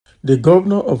The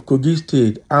governor of Kogi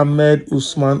State, Ahmed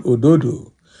Usman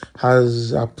Ododo,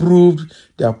 has approved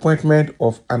the appointment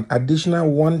of an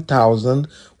additional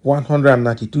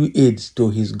 1,192 aides to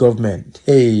his government.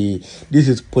 Hey, this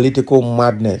is political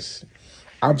madness.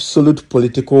 Absolute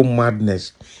political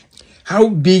madness. How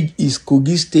big is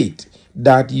Kogi State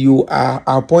that you are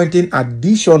appointing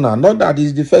additional? Not that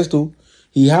he's the first two.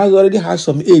 He has already has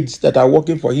some aides that are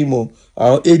working for him, or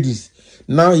aides.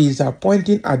 Now he's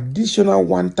appointing additional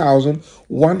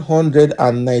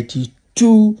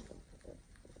 1,192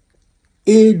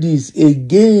 aides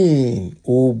again.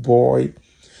 Oh boy.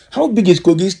 How big is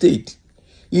Kogi State?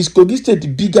 Is Kogi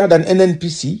State bigger than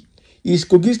NNPC? Is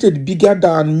Kogi State bigger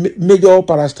than major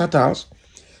parastatals?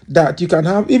 That you can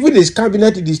have, even his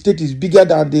cabinet in the state is bigger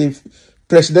than the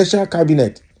presidential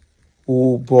cabinet.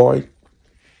 Oh boy.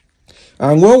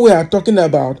 And when we are talking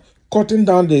about cutting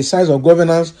down the size of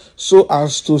governance so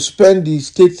as to spend the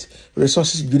state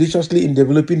resources judiciously in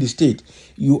developing the state,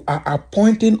 you are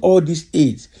appointing all these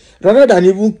aides rather than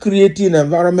even creating an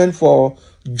environment for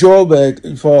job,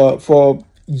 for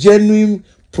genuine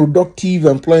productive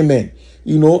employment,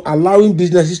 allowing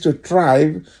businesses to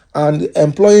thrive and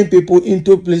employing people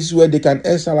into places where they can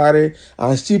earn salary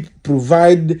and still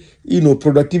provide,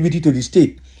 productivity to the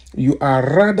state. You are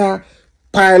rather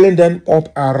piling them up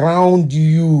around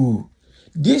you.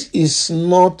 This is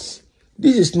not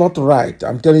right.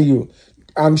 I'm telling you.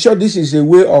 I'm sure this is a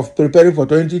way of preparing for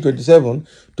 2027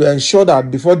 to ensure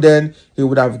that before then he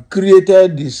would have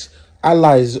created these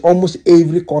allies almost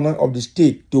every corner of the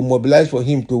state to mobilize for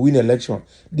him to win election.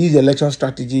 This election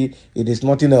strategy, it is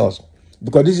nothing else,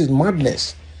 because this is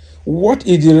madness. What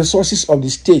is the resources of the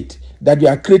state that you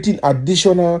are creating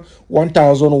additional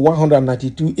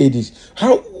 1,192 aides?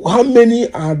 How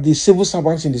many are the civil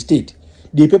servants in the state?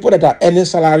 The people that are earning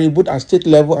salary both at state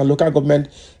level and local government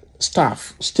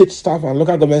staff, state staff and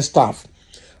local government staff.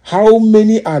 How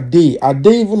many are they? Are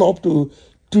they even up to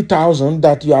 2,000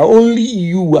 that only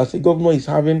you as a governor is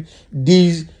having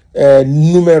these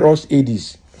numerous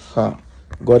aides?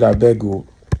 God, I beg you.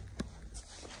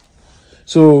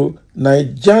 So,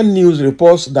 Nigerian News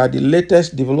reports that the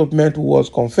latest development was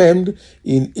confirmed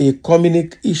in a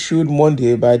communique issued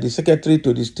Monday by the Secretary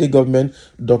to the State Government,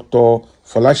 Dr.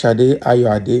 Folashade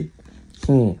Ayoade.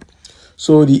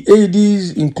 So, the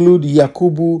aides include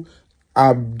Yakubu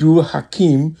Abdul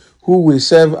Hakim, who will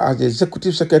serve as the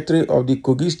Executive Secretary of the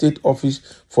Kogi State Office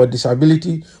for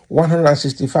Disability,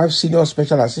 165 Senior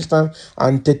Special Assistants,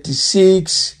 and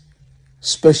 36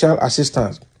 Special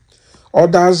Assistants.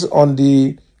 Others on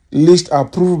the list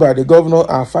approved by the governor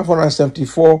are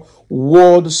 574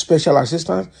 Ward Special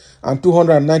Assistants and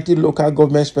 290 Local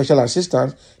Government Special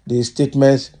Assistants, the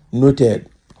statements noted.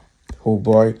 Oh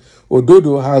boy.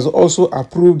 Ododo has also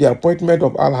approved the appointment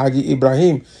of Alhaji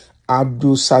Ibrahim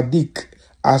Abdul Sadiq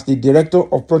as the Director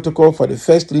of Protocol for the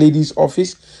First Lady's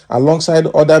Office, alongside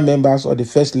other members of the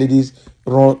First Lady's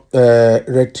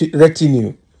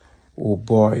retinue. Oh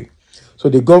boy. So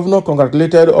the governor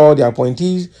congratulated all the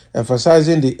appointees,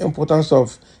 emphasizing the importance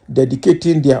of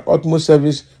dedicating their utmost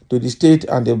service to the state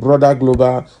and the broader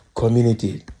global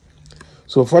community.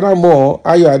 So furthermore,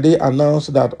 Ayade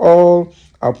announced that all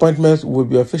appointments will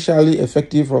be officially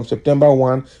effective from September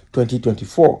 1,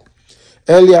 2024.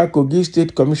 Earlier, Kogi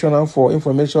State Commissioner for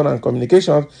Information and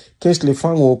Communications, Kingsley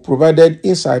Fango, provided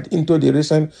insight into the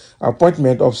recent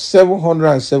appointment of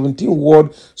 717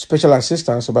 Ward Special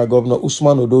Assistants by Governor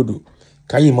Usman Ododo.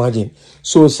 Can you imagine?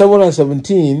 So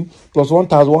 717 plus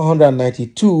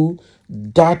 1,192,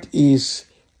 that is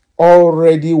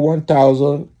already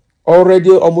 1,000,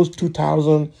 already almost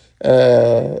 2,000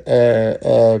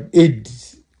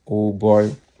 aides. Oh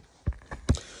boy.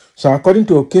 So according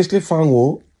to Kingsley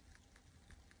Fango,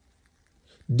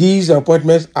 these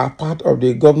appointments are part of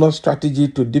the governor's strategy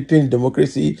to deepen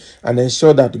democracy and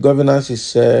ensure that governance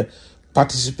is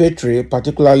participatory,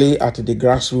 particularly at the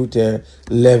grassroots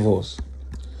levels.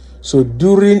 So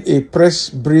during a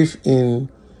press brief in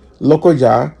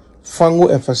Lokoja, Fango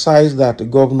emphasized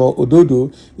that Governor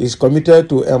Ododo is committed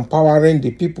to empowering the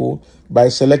people by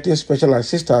selecting special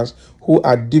assistants who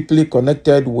are deeply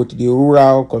connected with the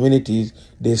rural communities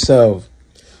they serve.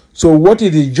 So what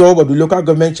is the job of the local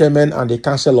government chairman and the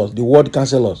councillors, the ward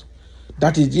councillors?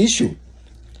 That is the issue.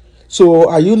 So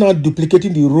are you not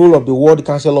duplicating the role of the ward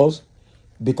councillors?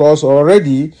 Because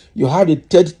already you have the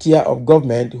third tier of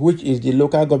government, which is the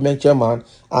local government chairman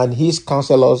and his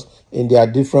councillors in their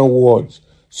different wards.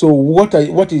 So what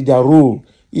is their role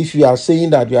if you are saying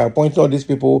that you are appointing all these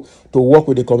people to work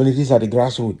with the communities at the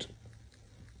grassroots?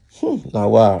 Now,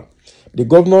 wow. The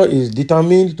governor is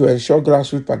determined to ensure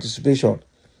grassroots participation.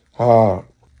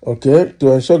 Okay,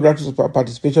 to ensure grassroots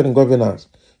participation in governance.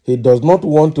 He does not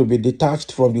want to be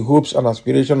detached from the hopes and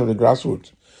aspirations of the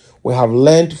grassroots. We have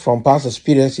learned from past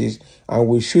experiences and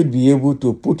we should be able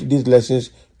to put these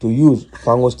lessons to use,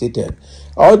 Fango stated.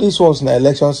 All this was an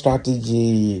election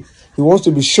strategy. He wants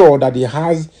to be sure that he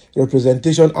has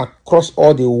representation across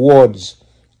all the wards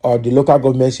of the local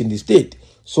governments in the state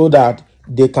so that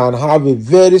they can have a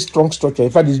very strong structure. In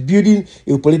fact, he's building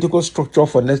a political structure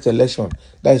for next election.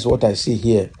 That is what I see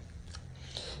here.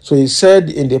 So he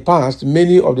said in the past,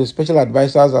 many of the special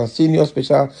advisors and senior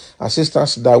special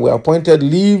assistants that were appointed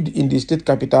lived in the state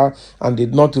capital and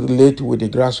did not relate with the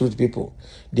grassroots people.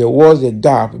 There was a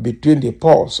gap between the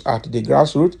pulse at the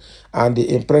grassroots and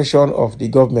the impression of the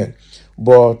government.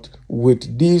 But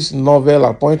with this novel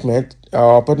appointment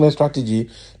strategy,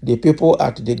 the people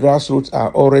at the grassroots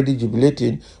are already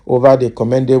jubilating over the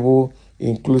commendable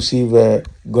inclusive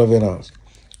governance.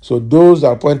 So those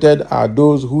appointed are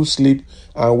those who sleep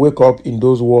and wake up in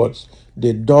those wards.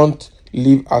 They don't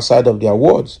live outside of their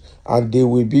wards, and they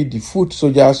will be the foot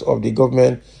soldiers of the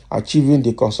government achieving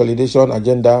the consolidation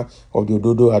agenda of the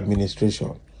Ododo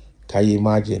administration. Can you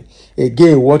imagine?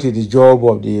 Again, what is the job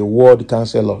of the ward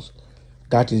councillors?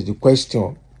 That is the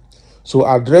question. So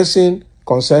addressing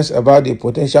concerns about the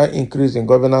potential increase in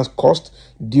governance cost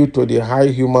due to the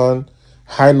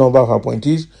high number of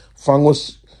appointees,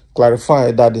 Fangos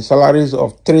clarified that the salaries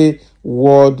of 3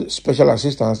 ward special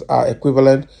assistants are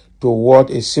equivalent to what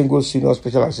a single senior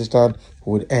special assistant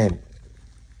would earn.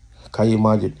 Can you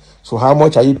imagine? So how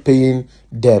much are you paying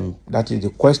them? That is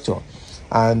the question.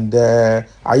 And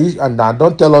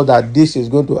don't tell us that this is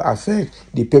going to affect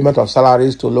the payment of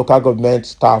salaries to local government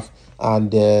staff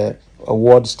and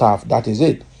ward staff. That is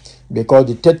it. Because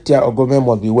the third tier of government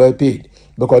must be well paid.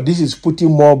 Because this is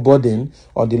putting more burden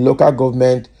on the local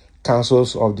government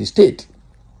councils of the state.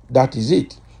 That is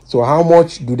it. So how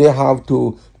much do they have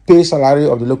to pay salary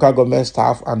of the local government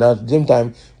staff and at the same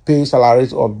time pay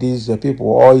salaries of these people?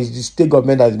 Or is the state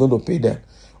government that is going to pay them?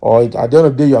 Or at the end of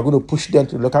the day, you are going to push them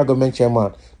to the local government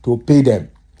chairman to pay them?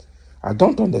 I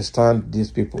don't understand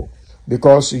these people.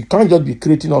 Because you can't just be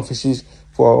creating offices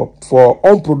for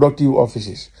unproductive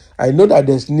offices. I know that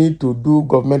there's need to do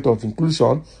government of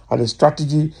inclusion and a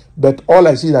strategy, but all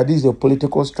I see is that this is a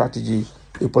political strategy,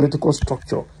 a political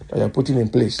structure that they're putting in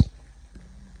place.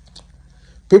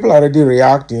 People are already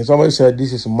reacting. Somebody said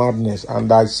this is madness,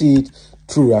 and I see it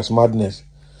true as madness.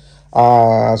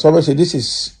 Somebody said this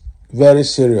is very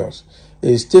serious.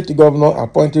 A state governor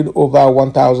appointed over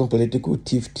 1,000 political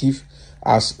thief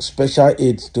as special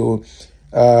aides to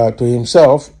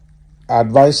himself,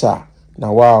 advisor.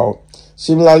 Now, wow.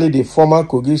 Similarly, the former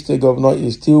Kogi state governor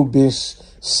is still being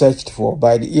searched for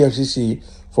by the EFCC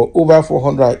for over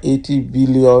 480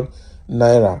 billion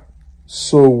naira.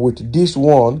 So with this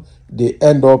one, they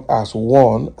end up as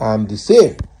one and the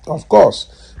same. Of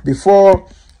course, before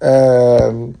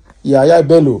Yaya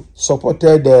Bello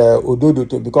supported Ododo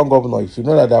to become governor, if you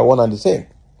know that they are one and the same.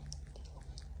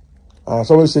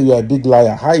 Somebody say you are a big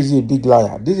liar. How is he a big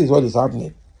liar? This is what is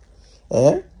happening.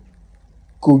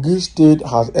 Kogi State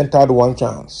has entered one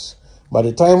chance. By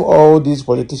the time all these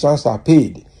politicians are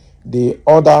paid, the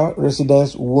other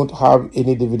residents won't have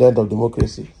any dividend of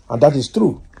democracy. And that is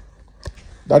true.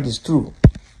 That is true.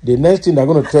 The next thing they're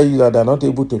going to tell you that they're not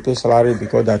able to pay salary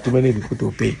because there are too many people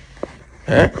to pay.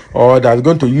 Or they're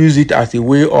going to use it as a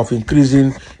way of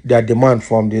increasing their demand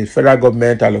from the federal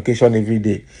government allocation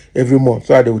every month.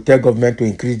 So they will tell government to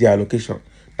increase their allocation.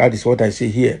 That is what I see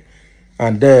here.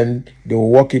 And then they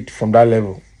will work it from that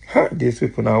level. These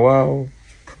people now, wow.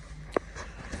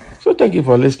 So thank you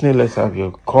for listening. Let's have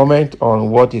your comment on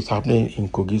what is happening in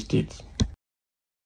Kogi State.